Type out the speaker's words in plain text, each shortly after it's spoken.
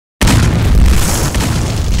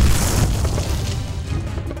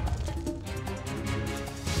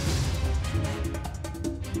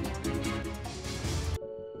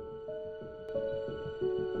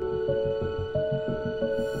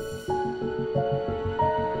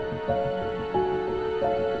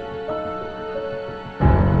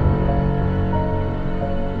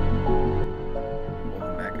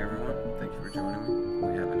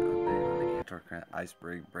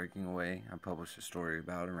Arctic breaking away I published a story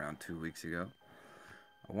about around 2 weeks ago.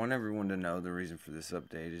 I want everyone to know the reason for this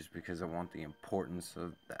update is because I want the importance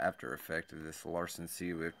of the after effect of this Larcen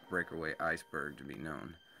C breakaway iceberg to be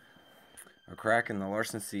known. A crack in the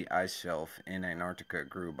Larcen C Ice Shelf in Antarctica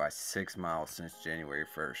grew by 6 miles since January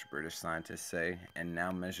 1st, British scientists say, and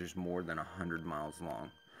now measures more than 100 miles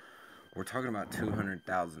long. We're talking about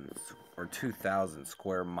 200,000 or 2,000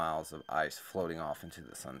 square miles of ice floating off into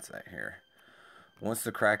the sunset here. Once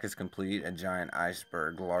the crack is complete, a giant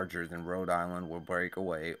iceberg larger than Rhode Island will break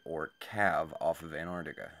away or calve off of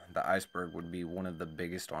Antarctica. The iceberg would be one of the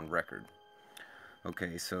biggest on record.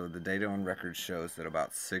 Okay, so the data on record shows that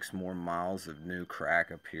about 6 more miles of new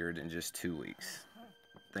crack appeared in just 2 weeks.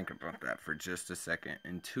 Think about that for just a second.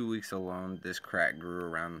 In 2 weeks alone, this crack grew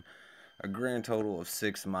around a grand total of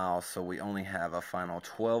 6 miles, so we only have a final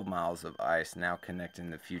 12 miles of ice now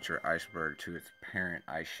connecting the future iceberg to its parent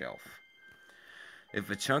ice shelf. If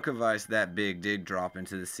a chunk of ice that big did drop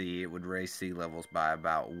into the sea, it would raise sea levels by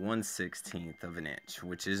about 1/16 of an inch,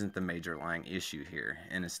 which isn't the major lying issue here,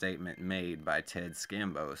 in a statement made by Ted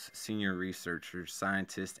Scambos, senior researcher,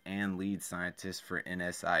 scientist, and lead scientist for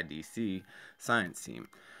NSIDC Science Team,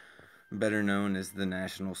 better known as the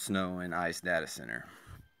National Snow and Ice Data Center.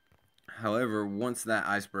 However, once that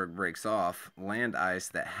iceberg breaks off, land ice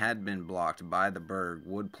that had been blocked by the berg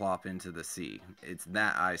would plop into the sea. It's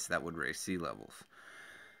that ice that would raise sea levels.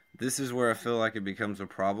 This is where I feel like it becomes a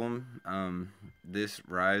problem. This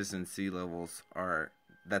rise in sea levels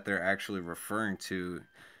that they're actually referring to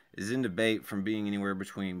is in debate from being anywhere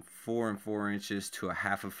between 4 and 4 inches to a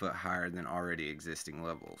half a foot higher than already existing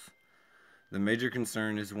levels. The major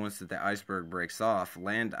concern is once that the iceberg breaks off,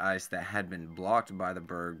 land ice that had been blocked by the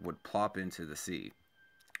berg would plop into the sea.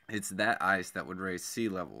 It's that ice that would raise sea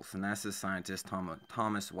levels, and NASA scientist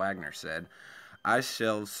Thomas Wagner said, "Ice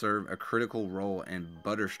shelves serve a critical role in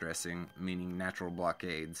butter stressing, meaning natural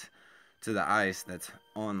blockades, to the ice that's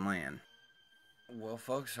on land." Well,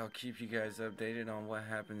 folks, I'll keep you guys updated on what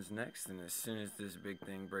happens next, and as soon as this big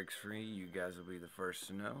thing breaks free, you guys will be the first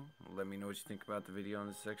to know. Let me know what you think about the video in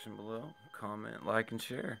the section below. Comment, like, and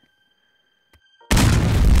share.